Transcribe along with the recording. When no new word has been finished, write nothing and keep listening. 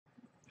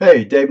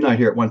Hey, Dave Knight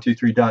here at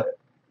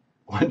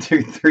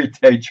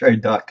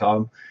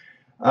 123daytrade.com.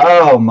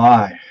 Oh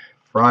my,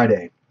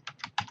 Friday.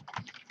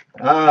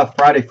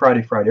 Friday.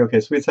 Okay,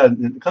 so we just had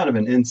kind of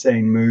an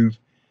insane move.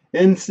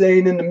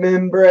 Insane in the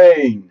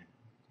membrane.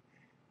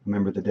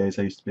 Remember the days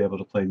I used to be able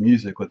to play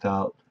music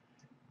without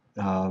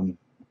the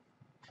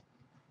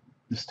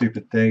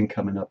stupid thing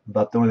coming up.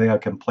 About the only thing I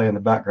can play in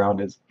the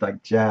background is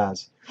like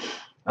jazz.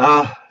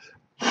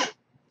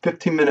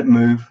 15-minute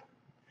move.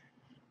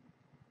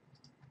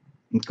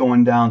 It's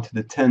going down to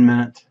the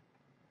 10-minute,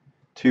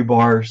 2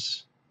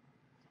 bars,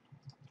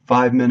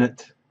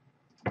 5-minute,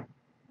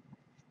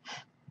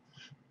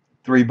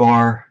 3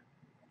 bar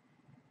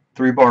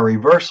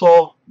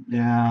reversal.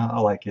 Yeah, I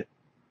like it.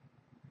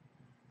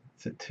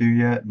 Is it 2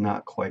 yet?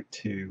 Not quite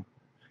 2.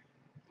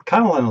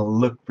 Kind of want to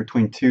look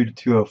between 2 to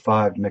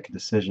 205 to make a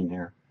decision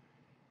here.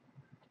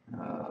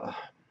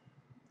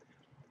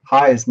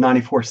 High is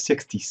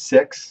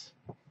 94.66.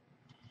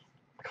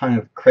 Kind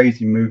of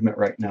crazy movement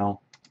right now.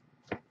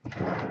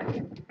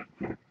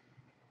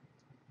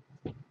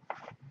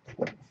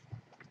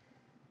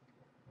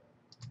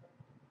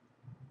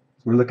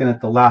 We're looking at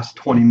the last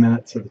 20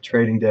 minutes of the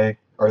trading day,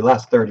 or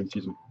last 30,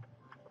 excuse me.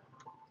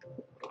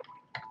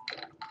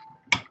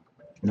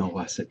 No,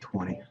 I said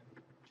 20.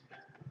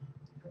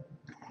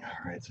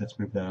 Alright, so let's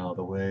move that out of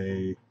the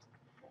way.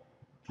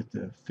 Get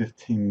the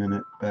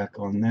 15-minute back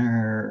on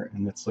there,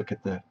 and let's look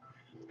at this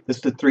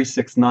is the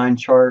 369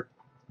 chart,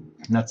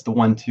 and that's the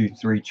 1, 2,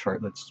 3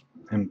 chart. Let's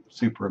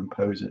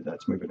superimpose it.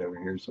 Let's move it over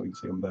here so we can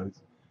see them both.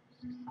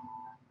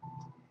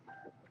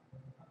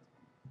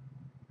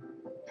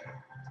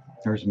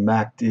 There's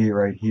MACD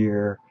right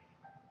here.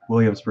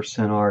 Williams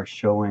percent R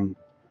showing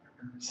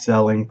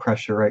selling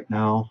pressure right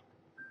now.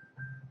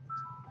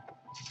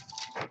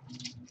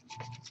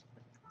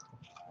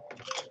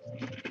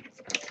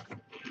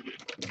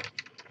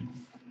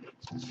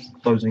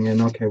 Closing in.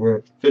 Okay,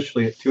 we're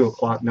officially at 2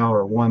 o'clock now,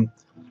 or 1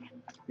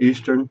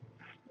 Eastern,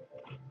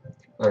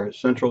 or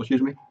Central,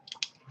 excuse me.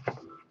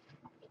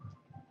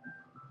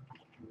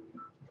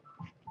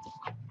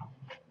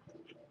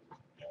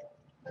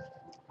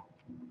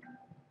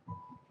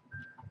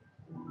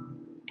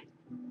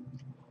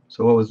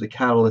 So what was the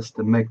catalyst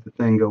to make the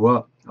thing go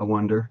up, I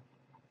wonder?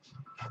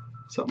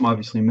 Something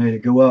obviously made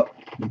it go up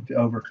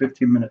over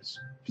 15 minutes,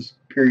 just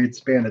period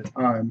span of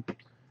time.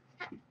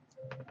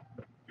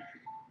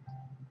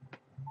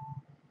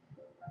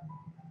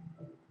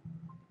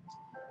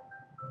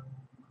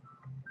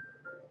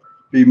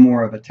 Be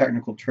more of a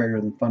technical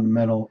trader than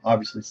fundamental.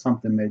 Obviously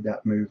something made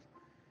that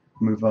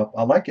move up.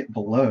 I like it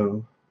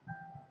below,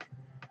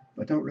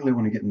 but I don't really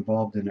want to get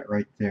involved in it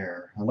right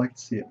there. I like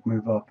to see it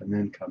move up and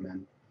then come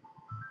in.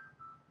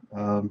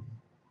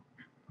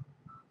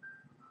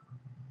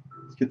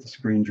 Let's get the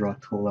screen draw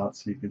tool out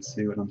so you can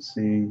see what I'm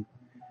seeing.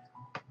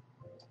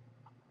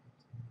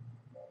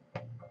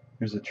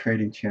 There's a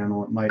trading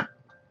channel. It might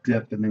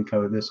dip and then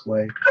go this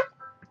way.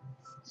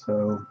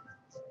 So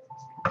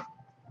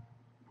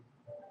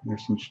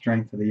there's some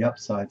strength to the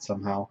upside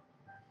somehow.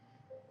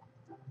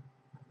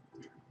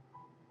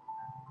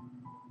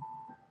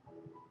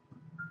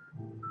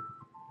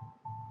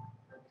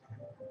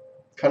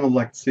 Kind of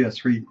like to see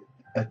us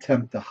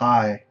attempt the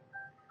high.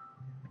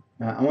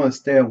 I want to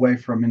stay away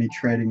from any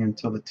trading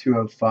until the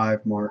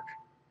 205 mark,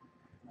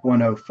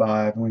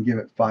 105. I'm going to give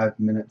it 5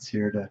 minutes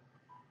here to.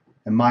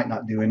 It might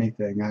not do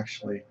anything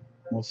actually.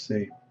 We'll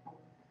see.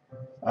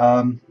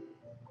 All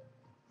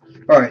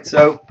right,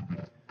 so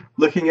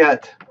looking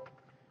at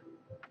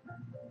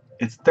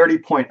it's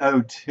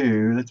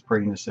 30.02. Let's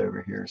bring this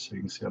over here so you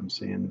can see what I'm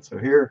seeing. So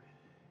here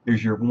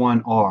is your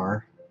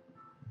 1R.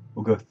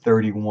 We'll go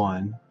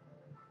 31.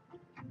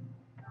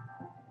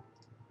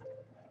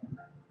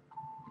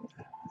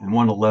 And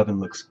 111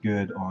 looks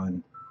good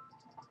on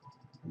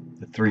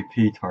the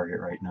 3P target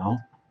right now.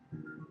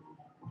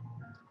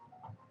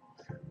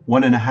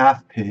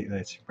 1.5P,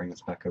 let's bring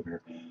this back over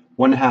here.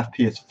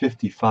 1.5P is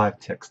 55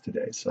 ticks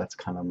today, so that's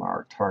kind of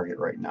our target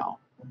right now.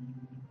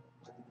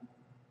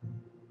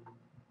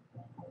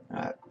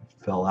 That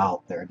fell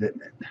out there,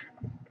 didn't it?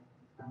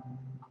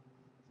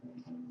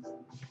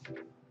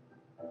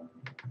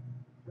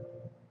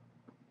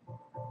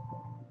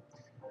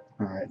 All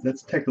right,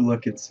 let's take a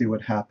look and see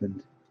what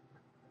happened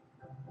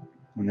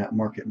when that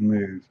market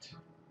moved.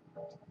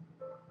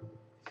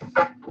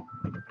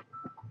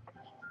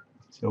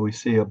 So we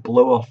see a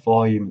blow off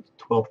volume at the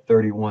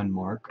 1231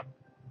 mark,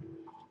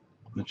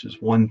 which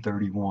is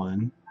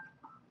 131.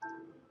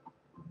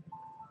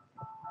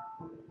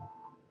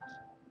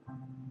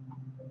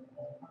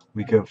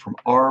 We go from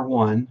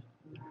R1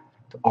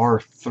 to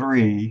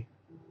R3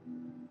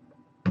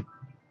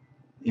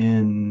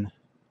 in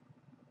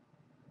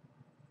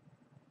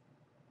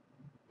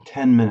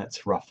 10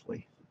 minutes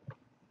roughly.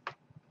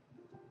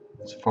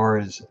 As far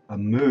as a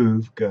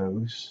move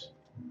goes,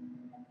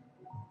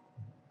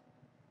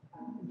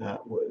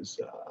 that was,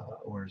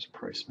 where's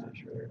price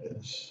measure? There it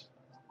is.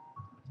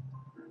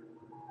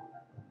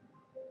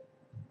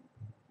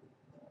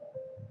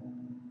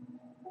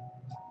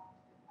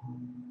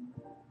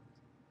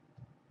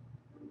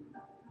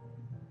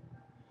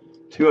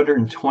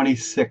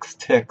 226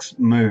 ticks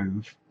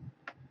move.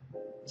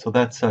 So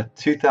that's a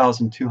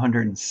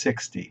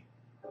 2,260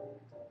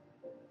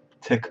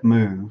 tick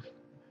move.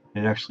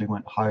 It actually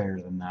went higher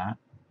than that.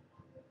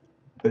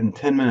 But in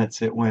 10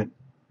 minutes it went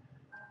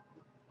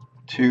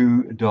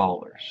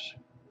 $2.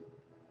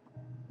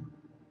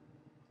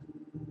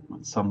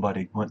 When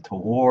somebody went to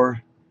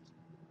war.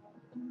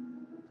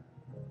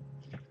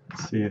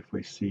 Let's see if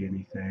we see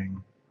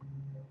anything.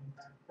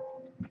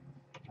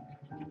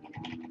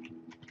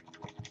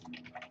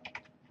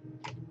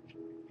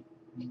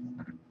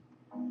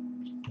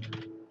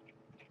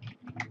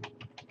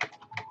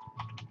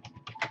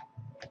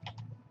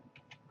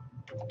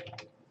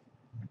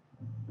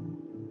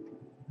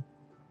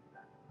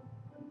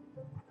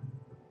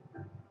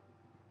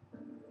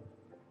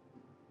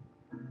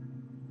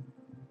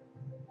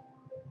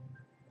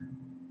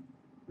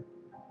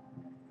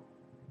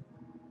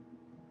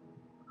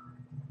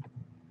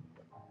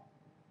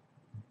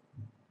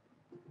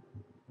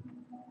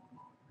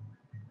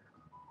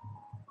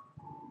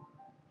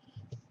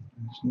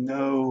 There's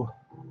no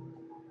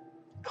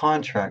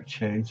contract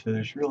change, so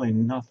there's really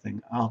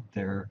nothing out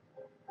there.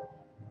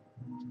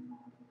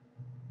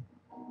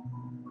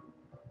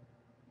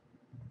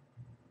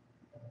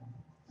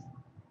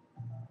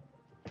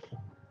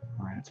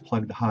 Alright, let's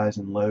plug the highs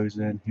and lows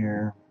in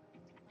here.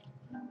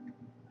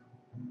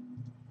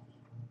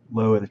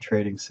 Low of the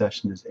trading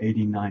session is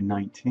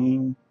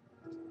 89.19.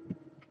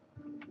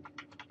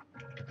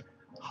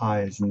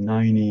 High is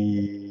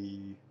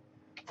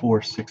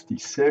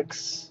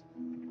 94.66.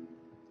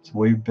 So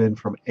we've been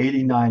from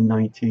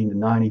 89.19 to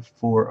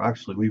 94.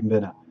 Actually, we've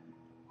made a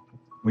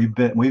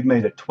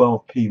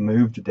 12p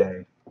move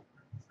today.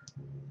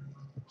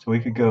 So we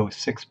could go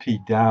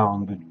 6p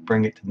down, but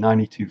bring it to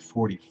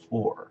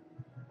 92.44.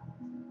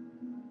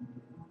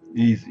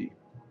 Easy.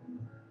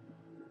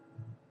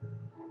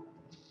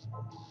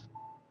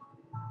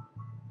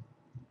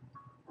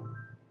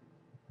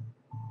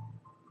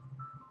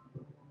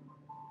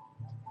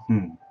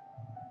 Hmm.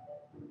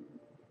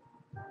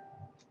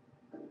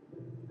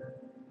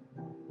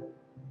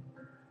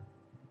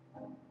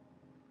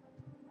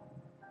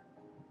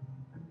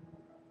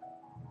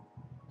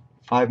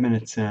 Five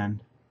minutes in.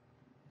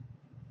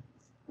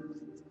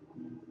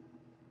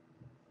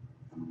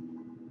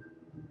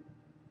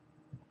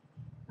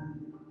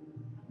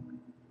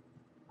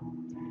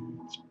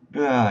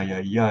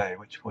 Yeah.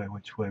 Which way?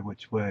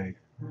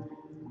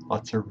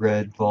 Lots of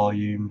red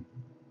volume.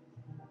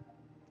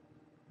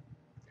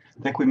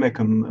 I think we make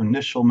an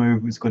initial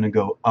move is going to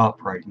go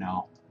up right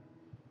now.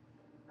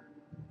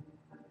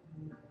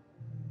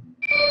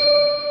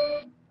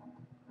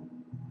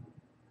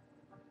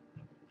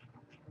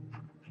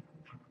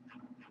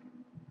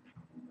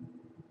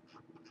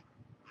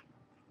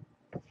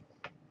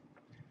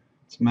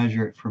 Let's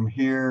measure it from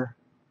here.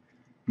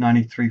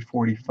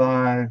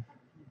 93.45.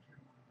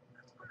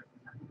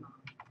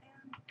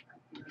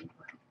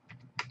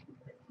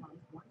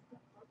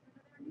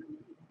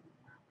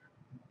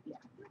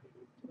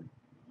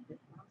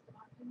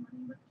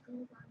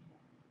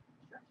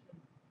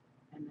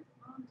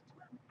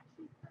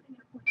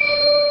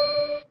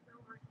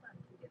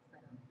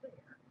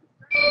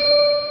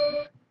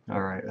 All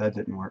right, that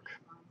didn't work.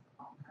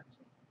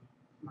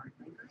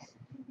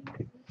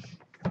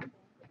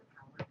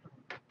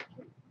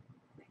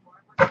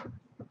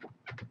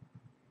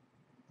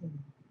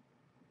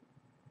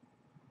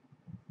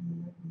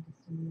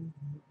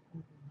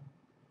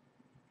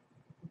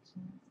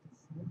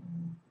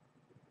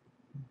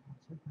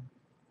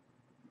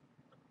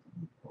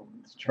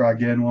 Let's try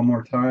again one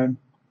more time.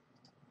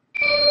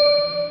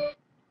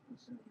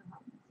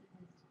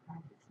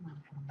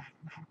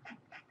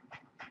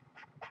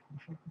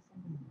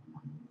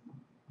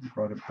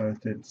 Brought it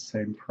both at the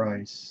same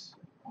price.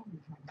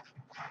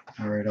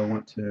 Alright, I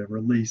want to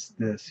release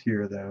this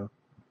here though.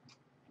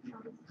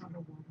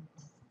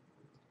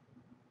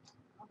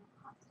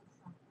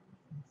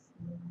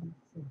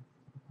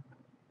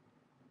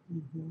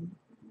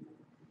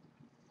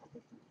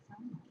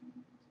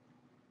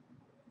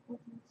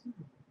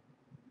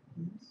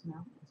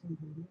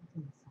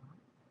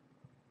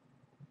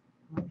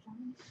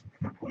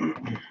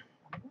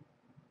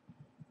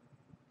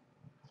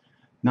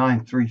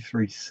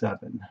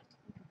 $9,337.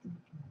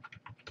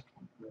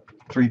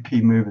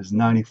 3p move is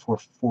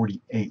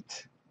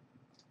 94.48.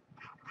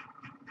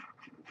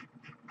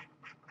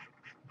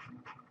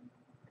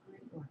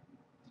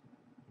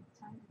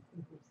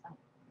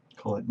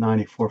 Call it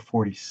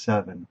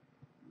 94.47.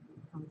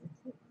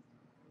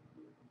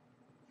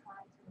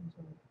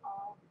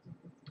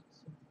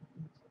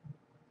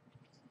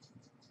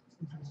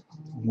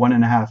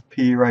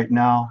 1.5p right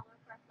now.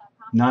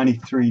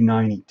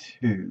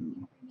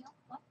 93.92.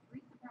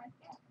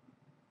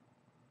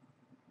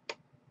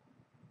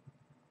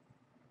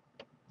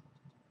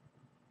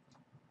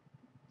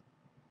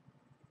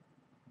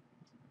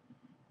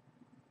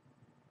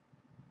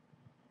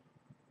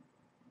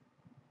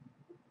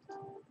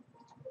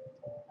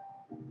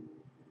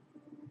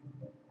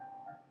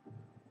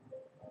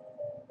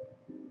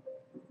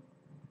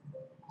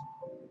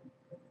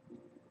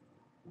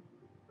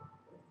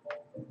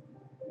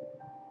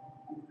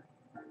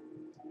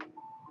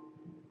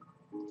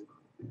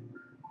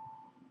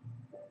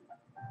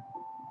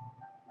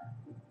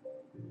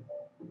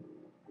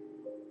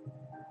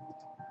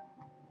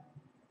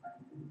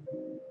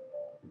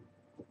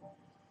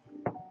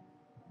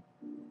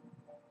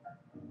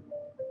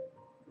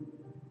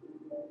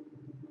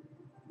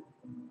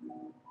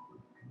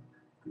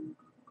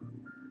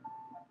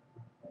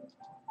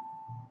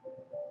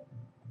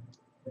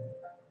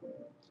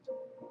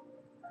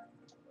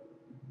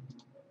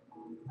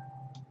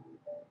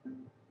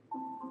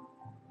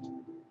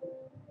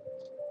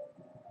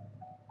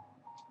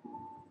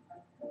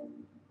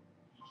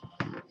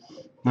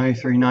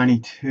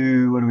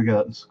 93.92. What do we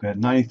got? Let's go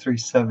ahead.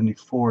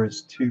 93.74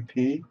 is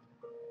 2p.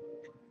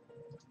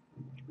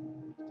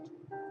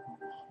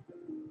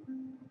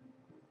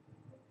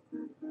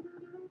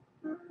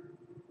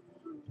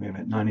 Wait a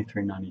minute.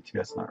 93.92.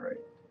 That's not right.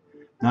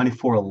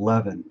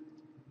 94.11.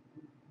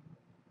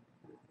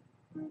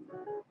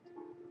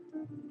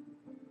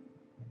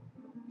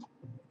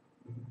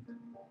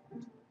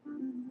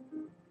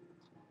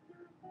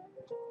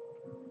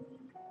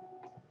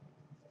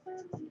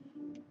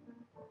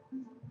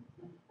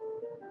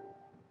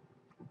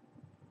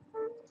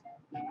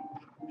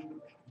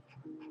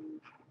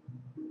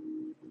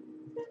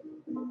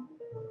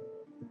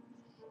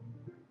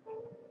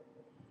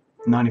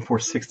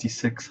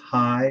 $94.66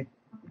 high.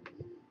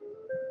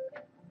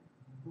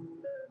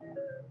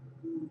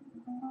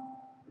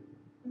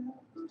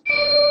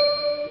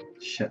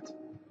 Shit.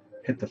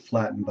 Hit the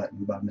flatten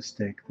button by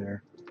mistake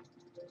there.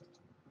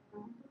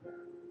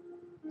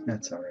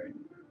 That's alright.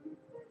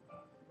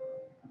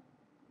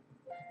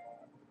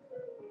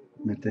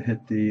 Meant to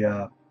hit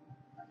the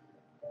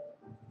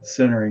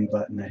centering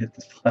button. I hit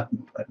the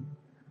flatten button.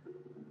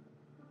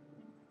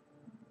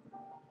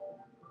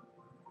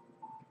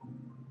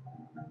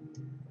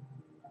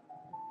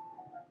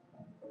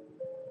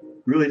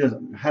 Really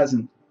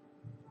hasn't.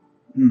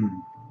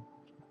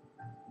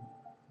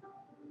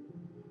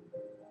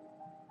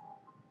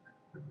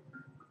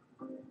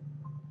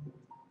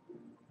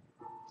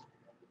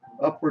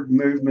 Upward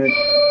movement.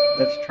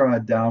 Let's try a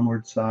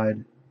downward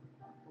side.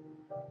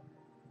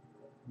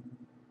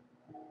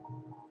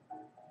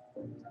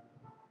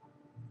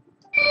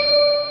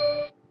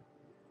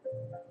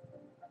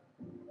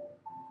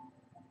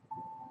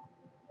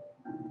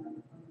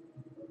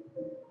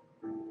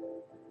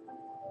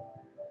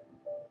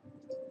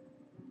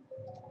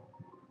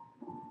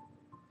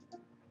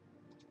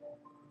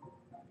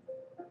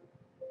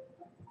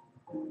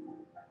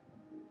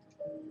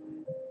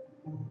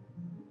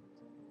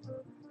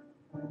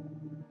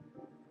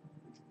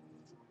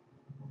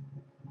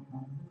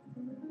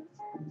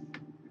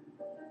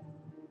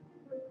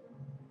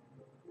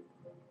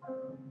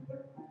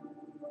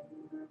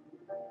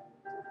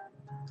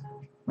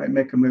 Might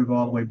make a move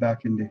all the way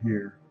back into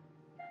here.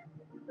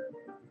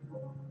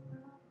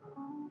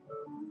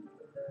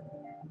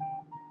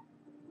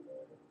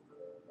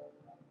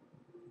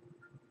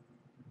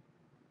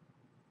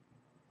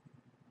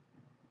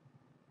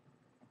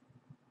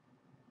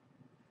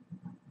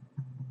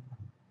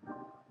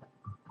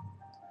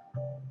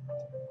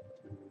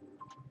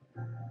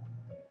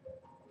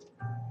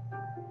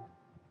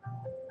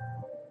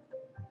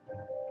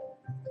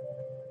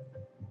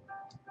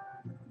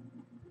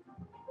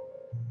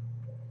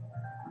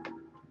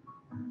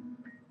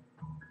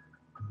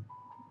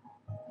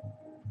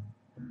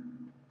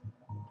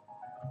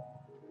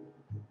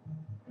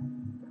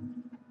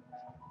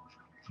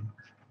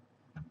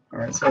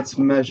 Alright, so let's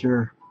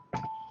measure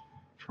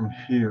from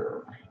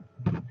here.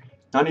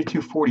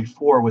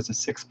 92.44 was a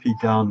 6p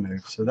down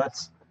move, so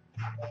that's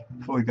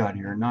what we got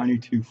here.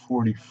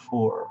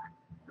 92.44.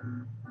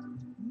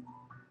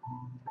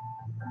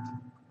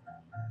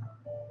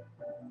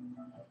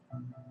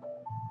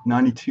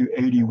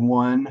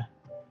 $92.81,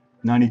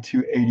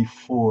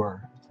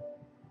 $92.84.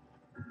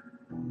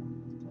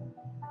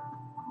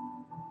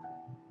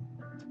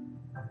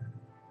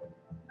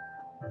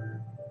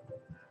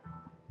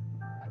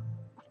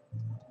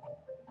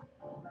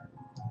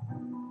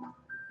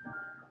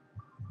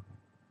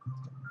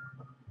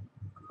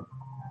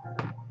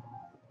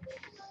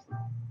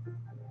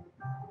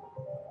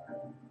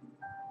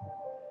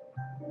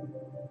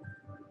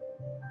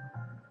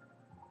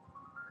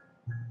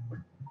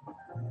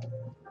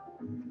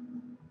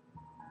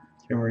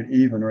 Okay, we're at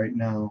even right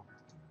now.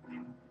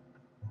 I'd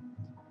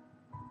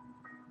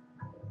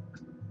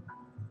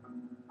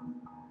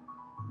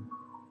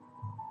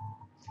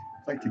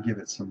like to give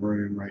it some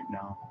room right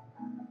now.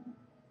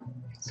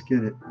 Let's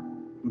get it.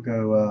 We'll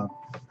go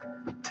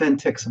 10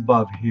 ticks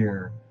above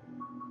here.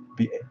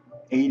 Be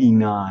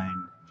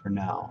 89 for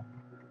now.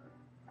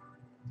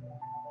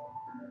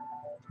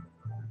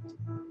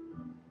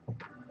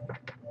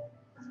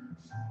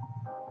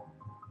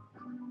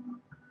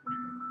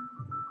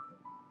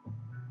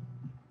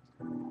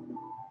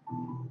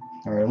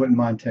 All right, I wouldn't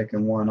mind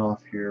taking one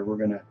off here. We're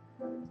gonna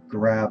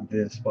grab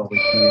this while we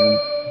can.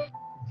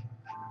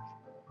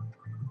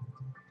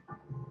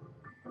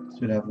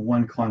 Should have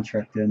one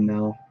contract in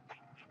now.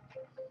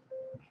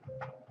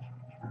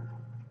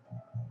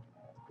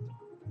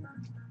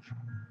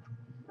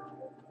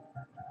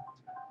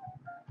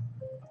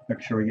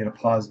 Make sure we get a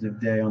positive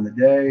day on the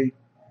day.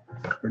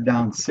 We're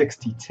down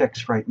 60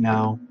 ticks right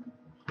now,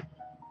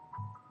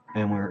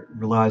 and we're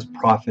realized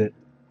profit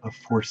of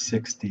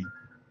 460.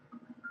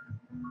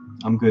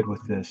 I'm good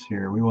with this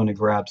here. We want to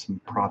grab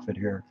some profit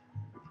here.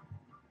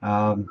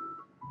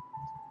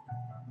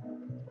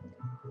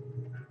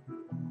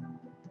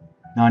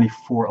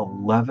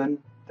 94.11.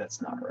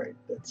 That's not right.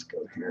 Let's go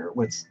here.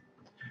 What's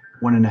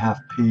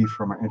 1.5p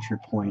from our entry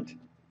point?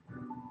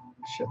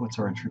 Shit, what's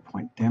our entry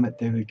point? Damn it,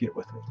 David, get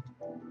with it.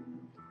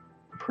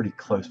 pretty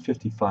close,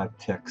 55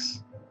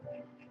 ticks.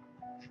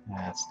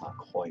 That's not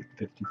quite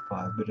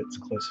 55, but it's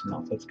close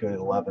enough. Let's go to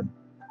 11.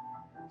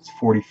 It's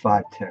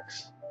 45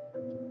 ticks.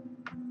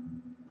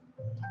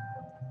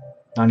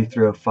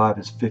 93.05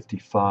 is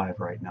 55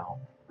 right now.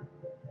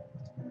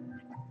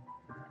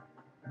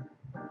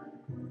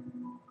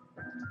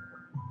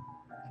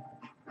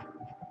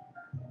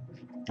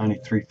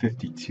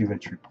 $93.52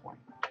 entry point.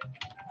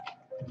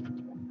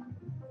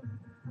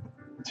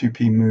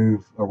 2p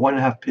move, or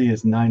 1.5p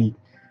is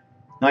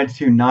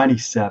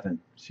 92.97.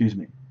 Excuse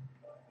me.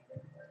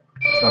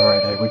 It's all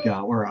right. Hey, we're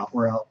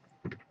out.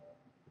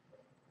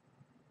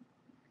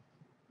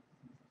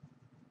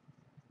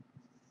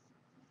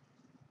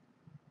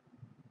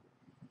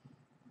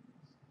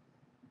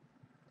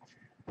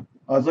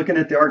 I was looking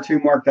at the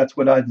R2 mark. That's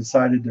what I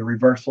decided to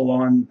reversal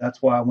on.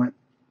 That's why I went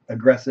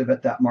aggressive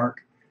at that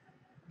mark.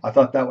 I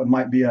thought that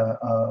might be a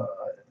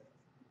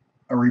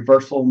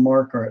reversal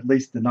mark, or at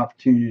least an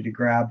opportunity to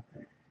grab.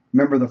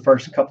 Remember the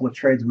first couple of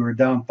trades we were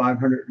down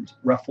 500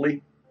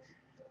 roughly.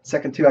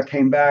 Second two I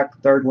came back.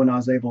 Third one I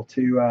was able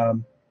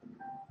to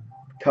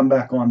come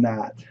back on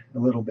that a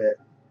little bit.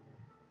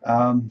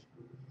 I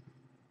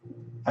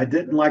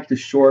didn't like the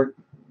short.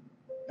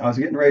 I was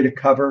getting ready to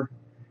cover.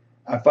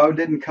 If I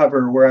didn't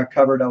cover where I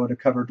covered, I would have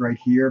covered right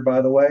here,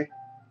 by the way.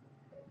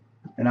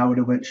 And I would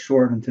have went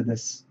short into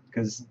this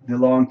because the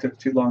long took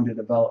too long to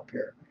develop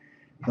here.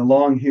 The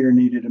long here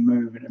needed to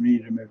move, and it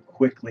needed to move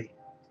quickly.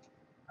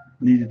 It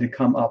needed to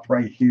come up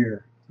right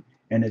here,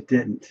 and it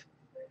didn't.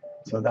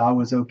 So I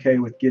was okay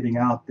with getting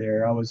out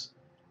there. I was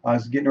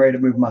getting ready to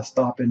move my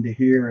stop into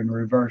here and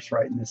reverse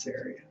right in this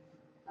area.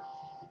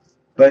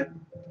 But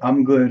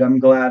I'm good. I'm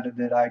glad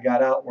that I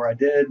got out where I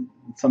did.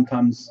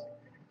 Sometimes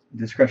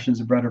discretion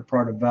is a better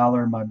part of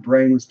valor. My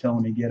brain was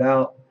telling me get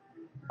out.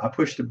 I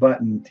pushed the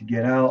button to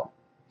get out,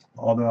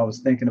 although I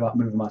was thinking about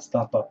moving my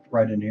stop up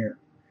right in here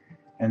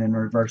and then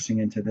reversing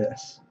into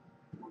this.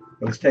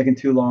 It was taking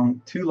too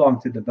long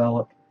to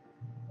develop.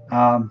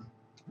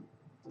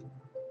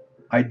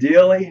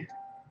 Ideally,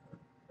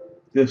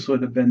 this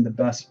would have been the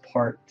best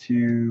part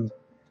to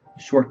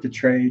short the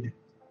trade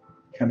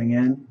coming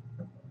in.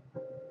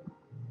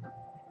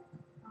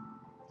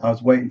 I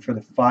was waiting for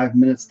the 5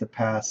 minutes to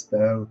pass,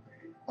 though.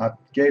 I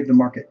gave the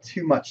market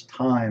too much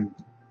time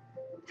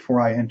before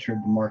I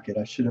entered the market.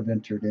 I should have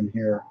entered in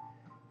here.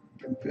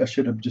 I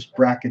should have just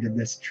bracketed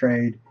this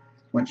trade,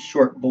 went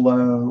short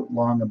below,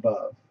 long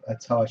above.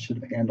 That's how I should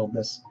have handled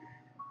this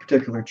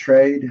particular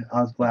trade.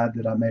 I was glad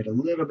that I made a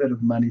little bit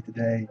of money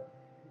today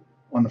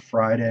on the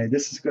Friday.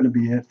 This is going to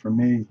be it for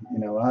me. You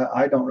know,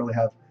 I don't really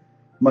have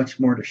much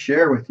more to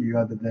share with you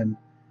other than,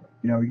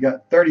 you know, you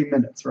got 30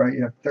 minutes, right?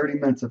 You have 30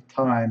 minutes of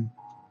time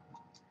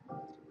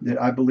that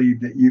I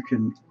believe that you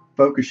can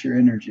focus your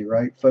energy,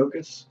 right?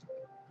 Focus.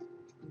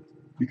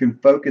 You can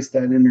focus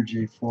that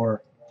energy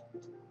for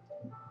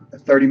a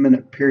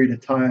 30-minute period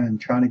of time and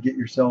trying to get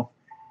yourself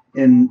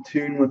in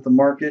tune with the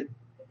market.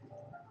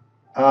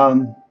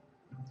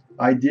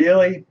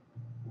 Ideally,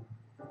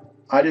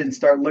 I didn't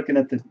start looking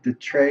at the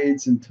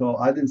trades until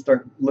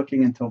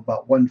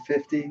about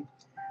 150.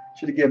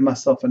 Should have given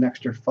myself an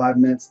extra 5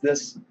 minutes.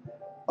 This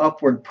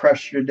upward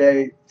pressure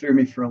today threw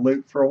me for a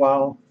loop for a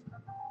while.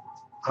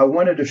 I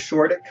wanted to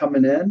short it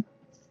coming in,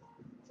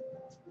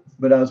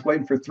 but I was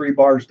waiting for 3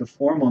 bars to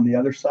form on the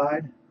other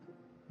side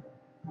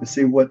to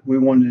see what we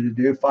wanted to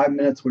do. 5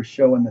 minutes was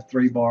showing the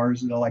 3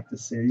 bars that I like to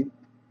see.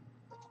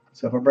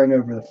 So if I bring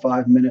over the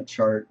 5-minute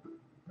chart,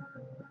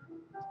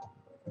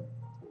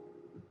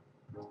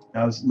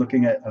 I was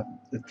looking at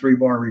the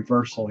 3-bar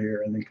reversal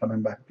here and then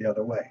coming back the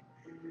other way.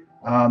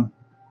 1,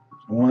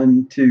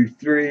 2,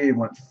 3, it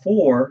went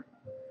 4,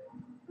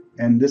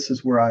 and this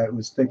is where I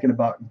was thinking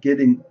about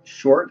getting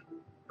short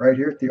right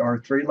here at the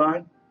R3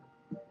 line.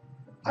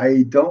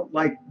 I don't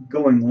like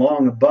going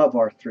long above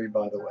R3,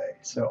 by the way.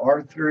 So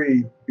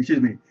R3,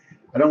 excuse me,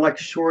 I don't like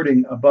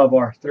shorting above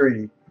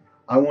R3.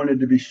 I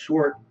wanted to be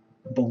short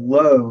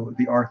below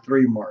the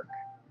R3 mark.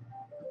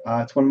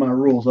 It's one of my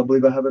rules. I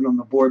believe I have it on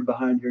the board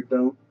behind here.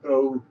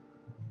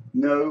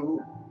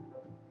 No.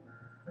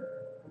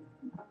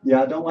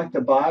 Yeah, I don't like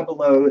to buy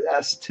below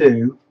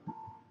S2,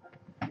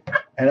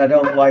 and I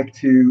don't like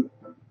to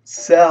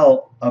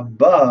sell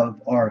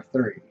above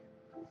R3.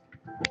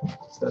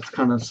 So that's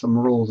kind of some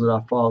rules that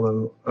I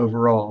follow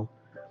overall.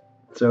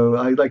 So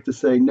I'd like to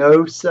say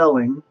no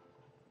selling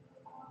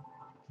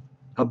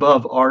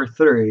above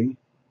R3.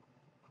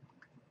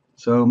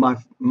 So my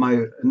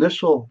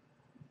initial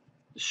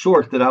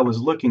short that I was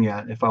looking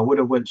at, if I would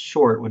have went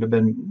short, would have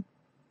been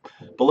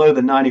below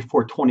the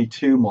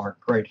 94.22 mark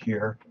right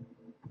here.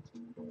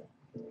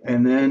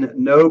 And then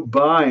no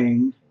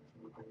buying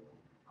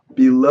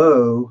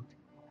below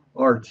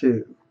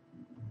R2.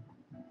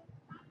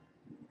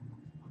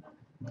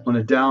 On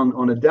a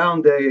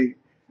down day,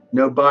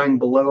 no buying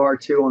below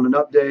R2. On an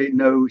up day,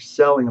 no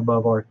selling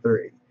above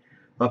R3.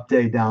 Up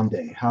day, down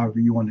day, however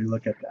you want to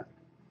look at that.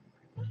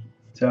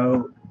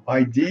 So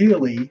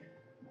ideally,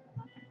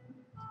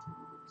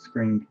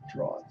 screen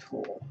draw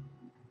tool.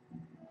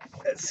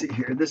 Let's see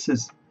here. This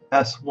is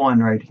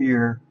S1 right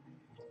here.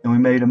 and we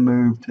made a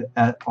move to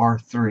at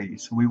R3.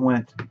 So we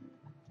went,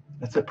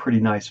 that's a pretty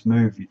nice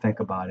move if you think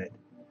about it.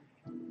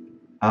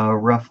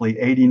 Roughly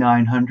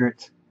 8,900.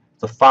 It's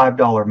a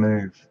 $5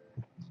 move.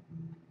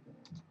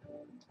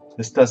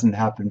 This doesn't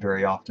happen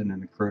very often in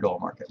the crude oil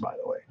market, by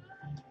the way.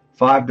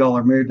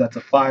 $5 move, that's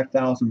a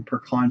 5,000 per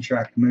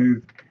contract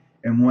move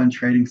in one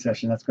trading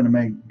session. That's going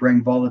to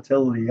bring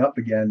volatility up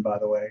again, by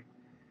the way.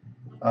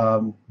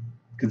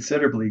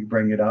 Considerably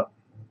bring it up.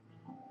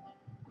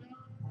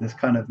 This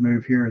kind of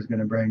move here is going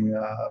to bring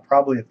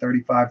probably a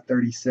 35,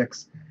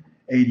 36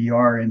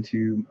 ADR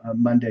into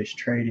Monday's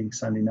trading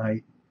Sunday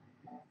night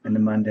into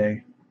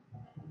Monday.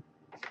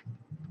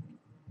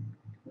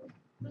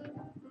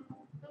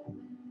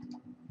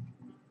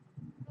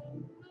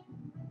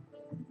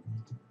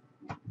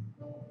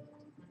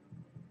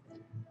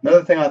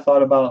 Another thing I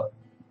thought about,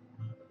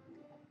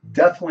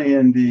 definitely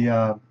in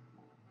the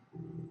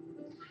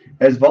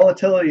as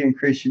volatility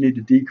increases, you need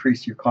to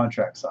decrease your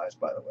contract size,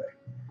 by the way.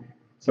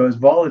 So as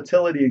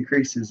volatility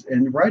increases,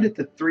 and right at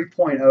the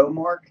 3.0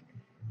 mark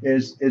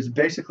is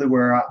basically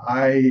where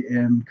I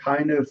am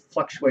kind of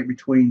fluctuate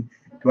between,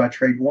 do I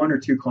trade one or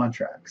two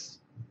contracts,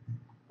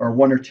 or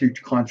one or two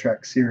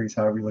contract series,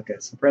 however you look at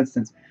it. So for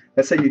instance,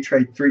 let's say you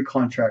trade 3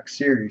 contract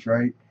series,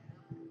 right?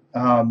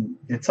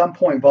 At some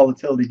point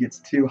volatility gets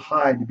too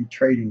high to be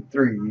trading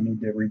 3. You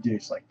need to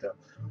reduce like to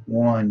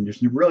 1.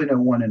 There's really no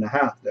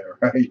 1.5 there,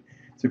 right?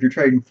 So if you're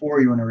trading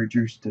 4, you want to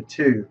reduce to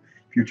 2.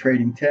 If you're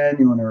trading 10,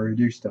 you want to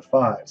reduce to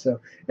 5.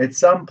 So at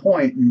some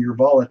point in your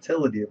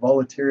volatility,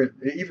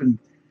 even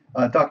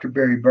Dr.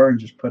 Barry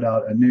Burns just put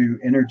out a new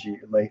energy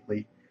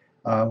lately.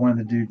 One of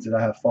the dudes that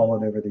I have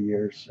followed over the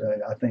years.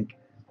 I think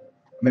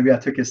maybe I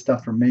took his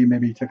stuff from me,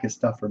 maybe he took his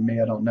stuff from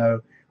me. I don't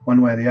know.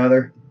 One way or the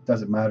other,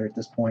 doesn't matter at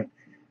this point.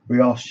 We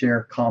all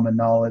share common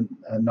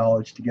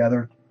knowledge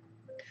together.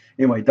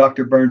 Anyway,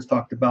 Dr. Burns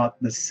talked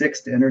about the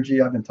 6th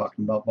energy. I've been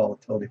talking about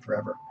volatility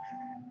forever.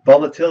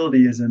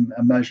 Volatility is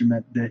a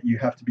measurement that you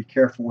have to be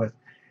careful with.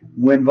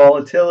 When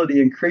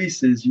volatility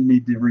increases, you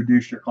need to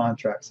reduce your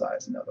contract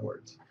size, in other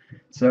words.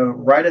 So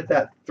right at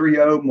that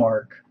 3.0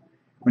 mark,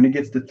 when it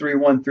gets to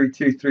 3.1,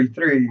 3.2,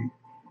 3.3,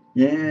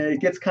 yeah,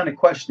 it gets kind of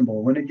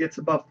questionable. When it gets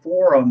above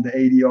 4 on the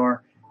ADR,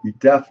 you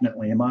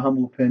definitely, in my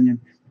humble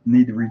opinion,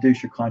 need to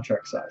reduce your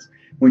contract size.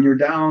 When you're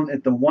down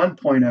at the 1.0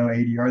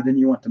 ADR, then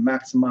you want to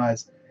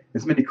maximize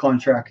as many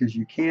contracts as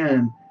you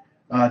can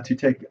to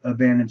take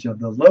advantage of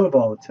the low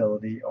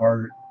volatility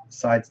or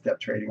sidestep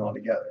trading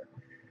altogether.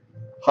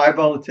 High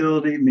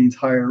volatility means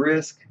higher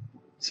risk,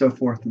 so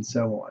forth and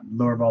so on.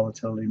 Lower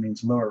volatility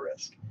means lower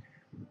risk.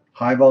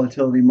 High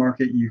volatility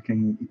market, you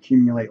can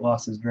accumulate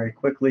losses very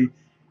quickly.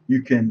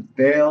 You can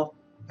fail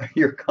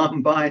your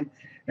combine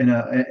in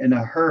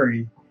a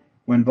hurry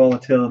when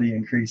volatility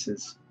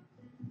increases.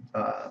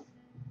 All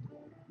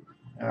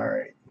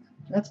right,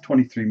 that's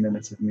 23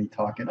 minutes of me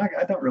talking.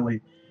 I don't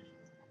really.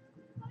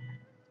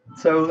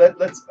 So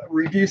let's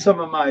review some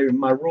of my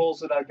rules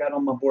that I got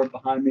on my board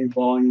behind me: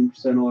 volume,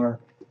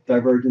 similar,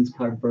 divergence,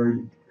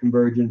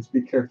 convergence.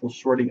 Be careful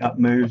shorting up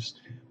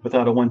moves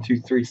without a 1, 2,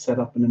 3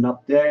 setup in an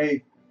up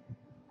day.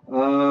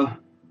 I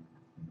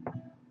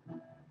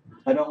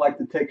don't like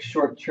to take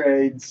short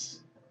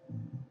trades.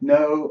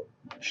 No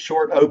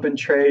short open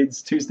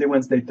trades Tuesday,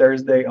 Wednesday,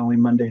 Thursday, only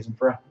Mondays and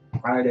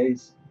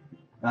Fridays.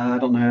 I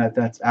don't know if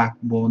that's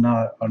applicable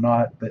or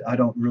not, but I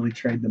don't really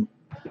trade them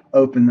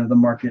open to the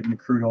market in the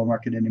crude oil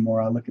market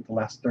anymore. I look at the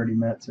last 30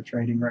 minutes of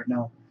trading right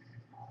now.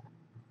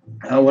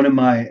 One of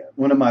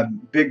my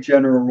big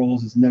general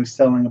rules is no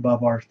selling above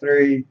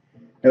R3,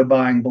 no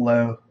buying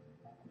below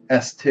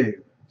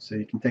S2. So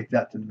you can take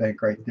that to the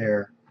bank right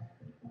there.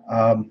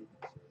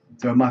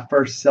 So my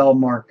first sell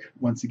mark,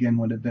 once again,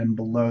 would have been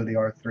below the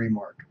R3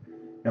 mark.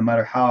 No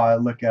matter how I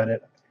look at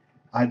it,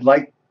 I'd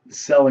like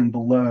selling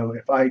below.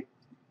 If I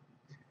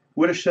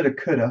woulda, shoulda,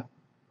 coulda.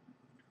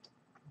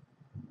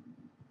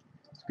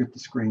 Let's get the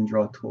screen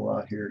draw tool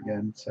out here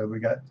again. So we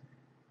got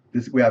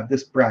this. We have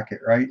this bracket,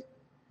 right?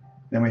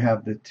 Then we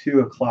have the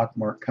 2 o'clock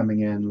mark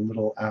coming in a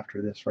little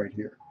after this right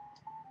here.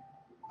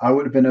 I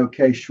would have been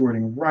okay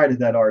shorting right at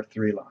that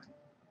R3 line.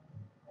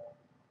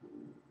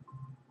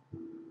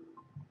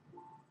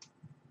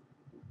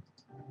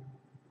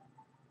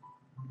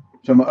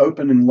 So my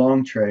open and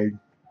long trade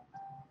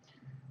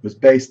was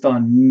based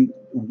on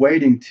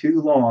waiting too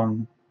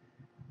long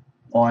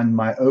on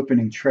my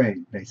opening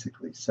trade,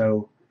 basically.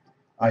 So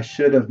I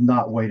should have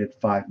not waited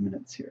 5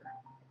 minutes here.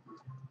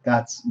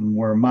 That's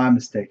where my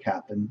mistake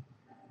happened.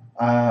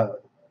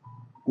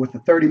 With the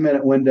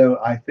 30-minute window,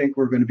 I think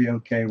we're going to be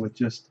okay with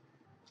just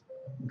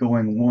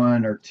going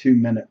 1 or 2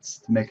 minutes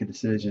to make a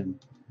decision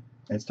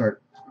and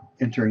start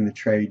entering the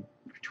trade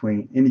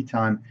between any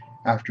time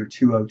after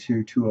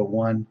 2:02,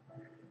 2:01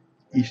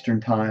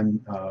 Eastern time,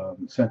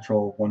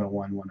 Central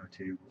 1:01,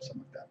 1:02,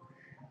 something like that.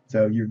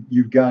 So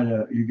you've got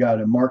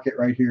a market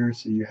right here.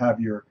 So you have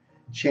your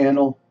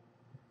channel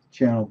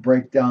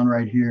breakdown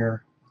right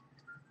here.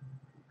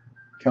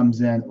 Comes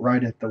in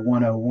right at the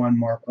 1:01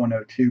 mark,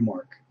 1:02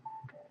 mark.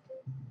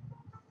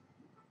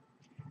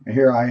 And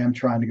here I am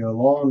trying to go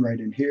long right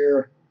in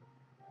here.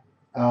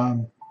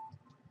 Um,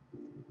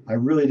 I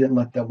really didn't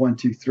let that 1,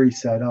 2, 3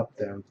 set up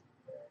though.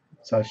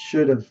 So I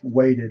should have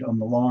waited on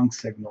the long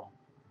signal.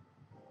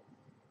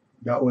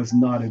 That was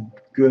not a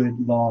good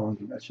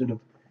long. I should have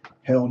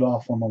held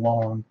off on the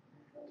long.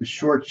 The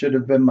short should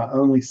have been my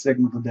only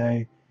signal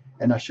today,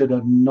 and I should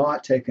have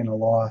not taken a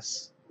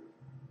loss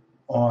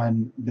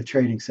on the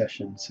trading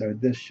session. So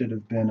this should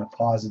have been a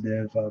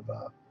positive of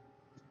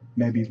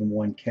maybe even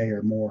 1K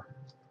or more.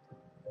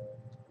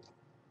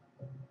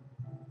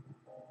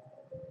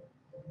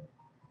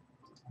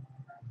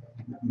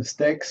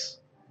 Mistakes,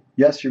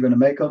 yes, you're going to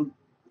make them.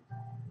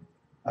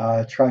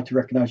 Try to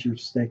recognize your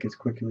mistake as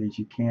quickly as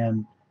you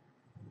can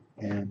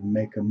and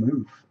make a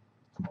move.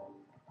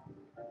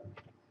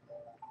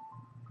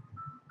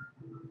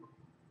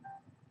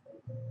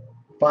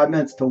 Five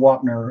minutes to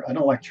Wapner. I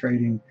don't like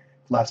trading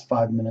the last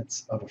 5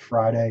 minutes of a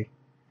Friday.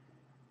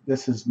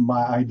 This is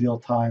my ideal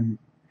time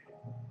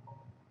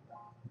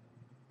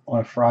on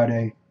a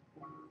Friday.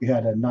 You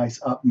had a nice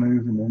up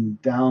move and then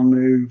down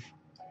move.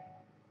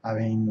 I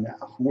mean,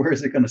 where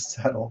is it going to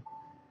settle?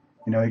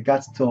 You know, it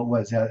got to it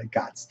was it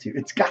got to.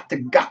 It's got to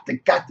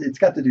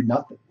do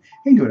nothing.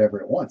 It can do whatever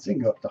it wants. It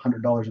can go up to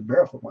 $100 a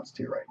barrel if it wants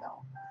to right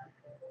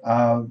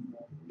now.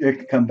 It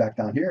can come back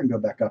down here and go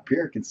back up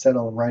here. It can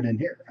settle right in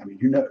here. I mean,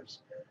 who knows?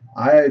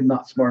 I'm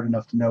not smart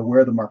enough to know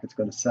where the market's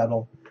going to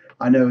settle.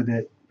 I know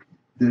that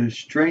the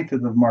strength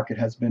of the market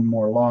has been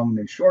more long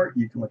than short.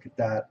 You can look at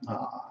that.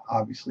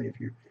 Obviously, if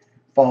you're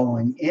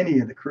following any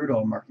of the crude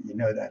oil market, you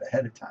know that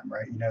ahead of time,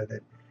 right? You know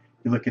that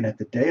you're looking at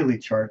the daily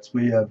charts.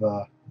 We have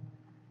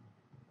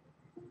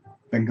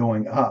been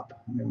going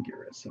up. I'm going to get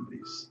rid of some of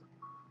these.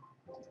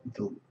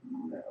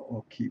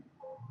 We'll keep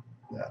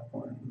that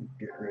one.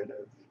 Get rid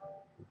of.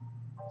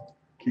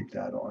 Keep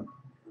that on.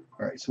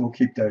 All right, so we'll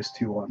keep those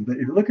two on. But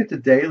if you look at the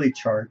daily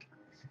chart,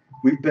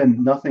 we've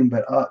been nothing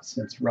but up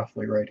since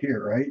roughly right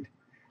here, right?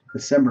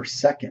 December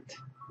 2nd,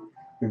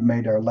 we've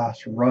made our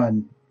last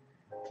run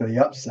to the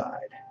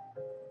upside.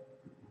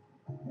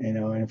 You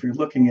know, and if you're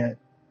looking at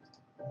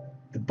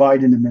the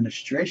Biden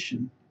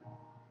administration,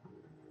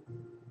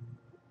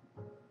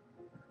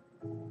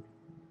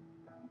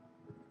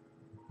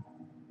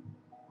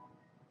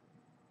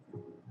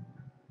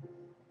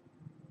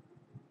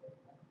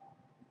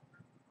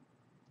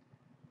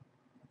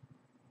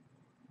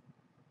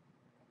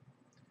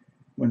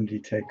 when did he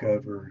take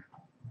over?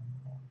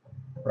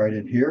 Right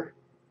in here.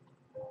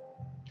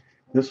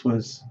 This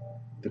was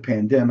the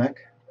pandemic.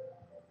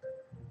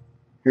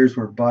 Here's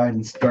where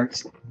Biden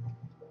starts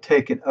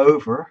taking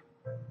over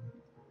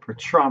for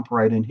Trump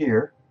right in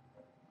here.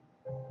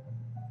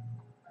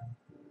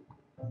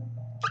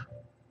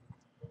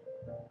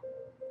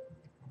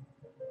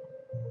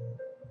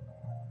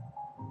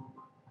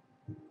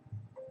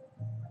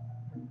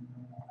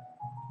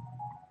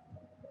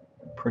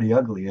 Pretty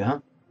ugly,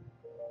 huh?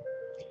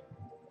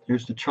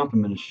 Here's the Trump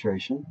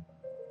administration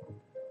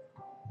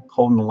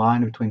holding the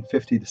line between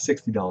 $50 to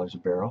 $60 a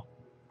barrel.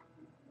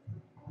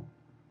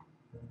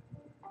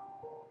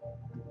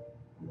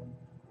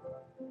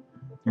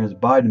 Here's the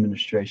Biden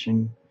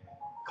administration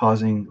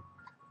causing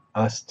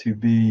us to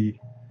be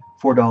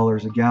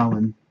 $4 a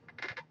gallon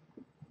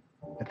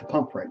at the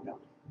pump right now.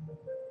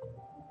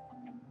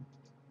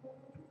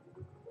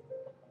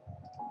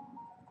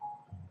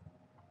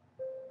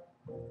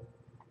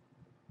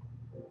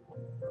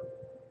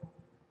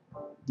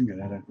 Look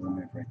at that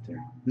move right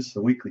there. This is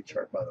a weekly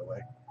chart, by the way.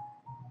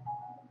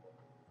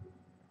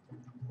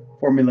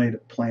 Formulate a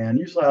plan.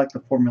 Usually I like to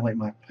formulate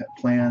my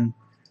plan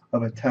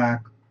of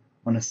attack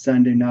on a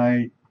Sunday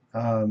night,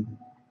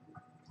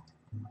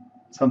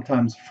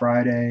 sometimes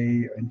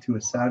Friday into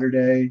a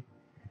Saturday.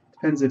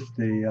 Depends if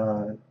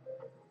the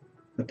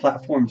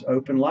platform's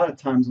open. A lot of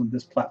times when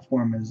this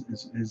platform is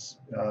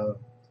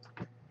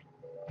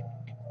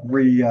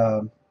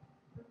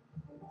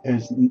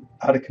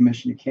out of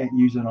commission, you can't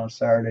use it on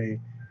Saturday.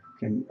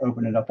 You can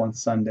open it up on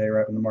Sunday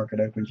right when the market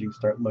opens. You can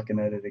start looking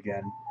at it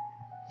again.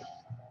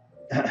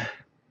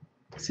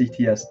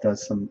 CTS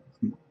does some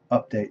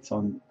updates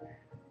on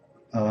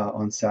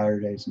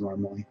Saturdays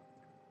normally.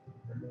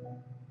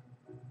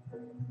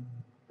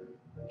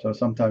 So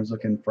sometimes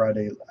looking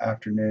Friday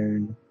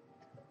afternoon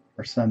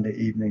or Sunday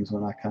evenings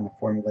when I kind of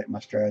formulate my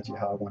strategy,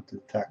 how I want to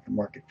attack the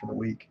market for the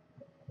week.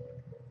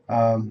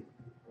 Up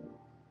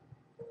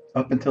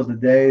until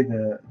today,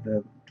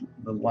 the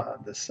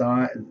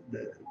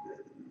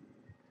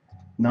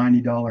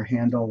 $90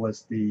 handle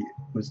was the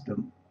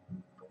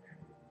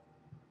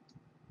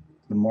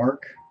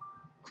mark.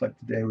 Looks like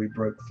today we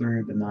broke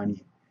through the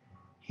 90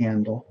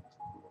 handle.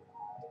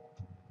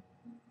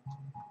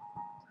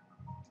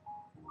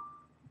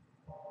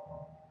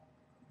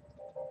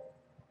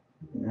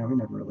 Yeah, we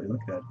never really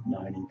looked at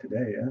 90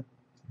 today, yeah?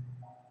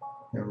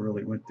 Never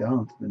really went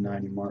down to the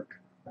 90 mark.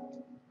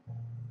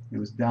 It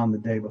was down the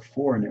day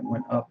before and it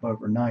went up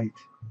overnight.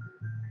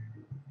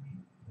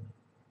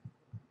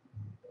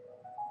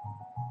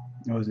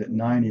 It was at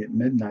 90 at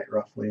midnight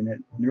roughly, and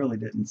it really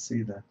didn't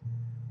see the.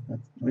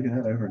 Look at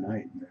that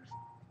overnight move.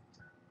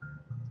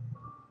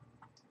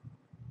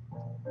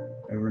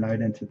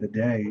 overnight into the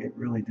day, it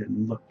really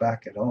didn't look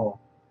back at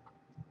all.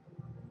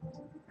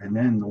 And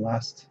then the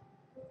last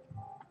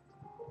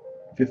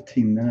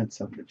 15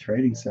 minutes of the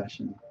trading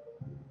session,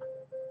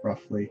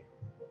 roughly,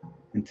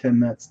 in 10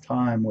 minutes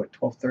time, what,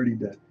 12:30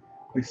 to,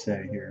 we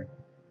say here,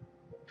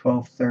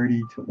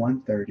 12:30 to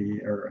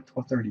 1:30, or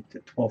 12:30 to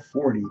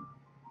 12:40,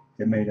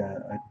 it made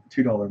a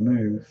 $2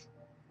 move,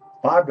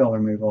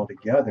 $5 move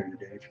altogether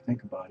today, if you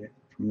think about it,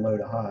 from low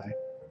to high.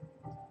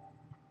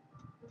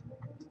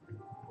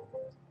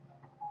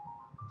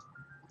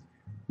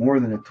 More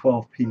than a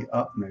 12p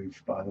up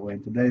move, by the way.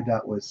 And today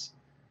that was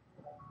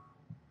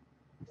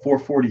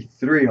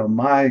 443 on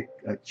my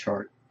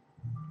chart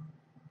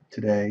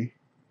today,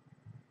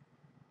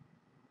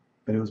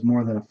 but it was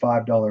more than a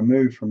 $5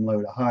 move from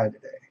low to high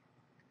today.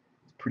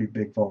 It's pretty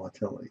big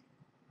volatility.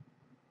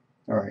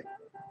 All right.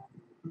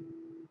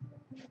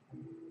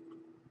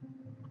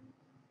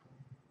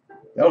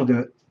 That'll do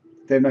it.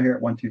 Dave Nutt here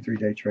at 123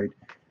 Day Trade.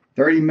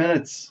 30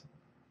 minutes,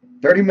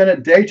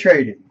 30-minute day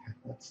trading.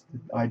 That's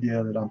the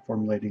idea that I'm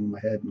formulating in my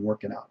head and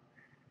working out.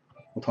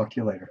 We'll talk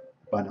to you later.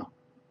 Bye now.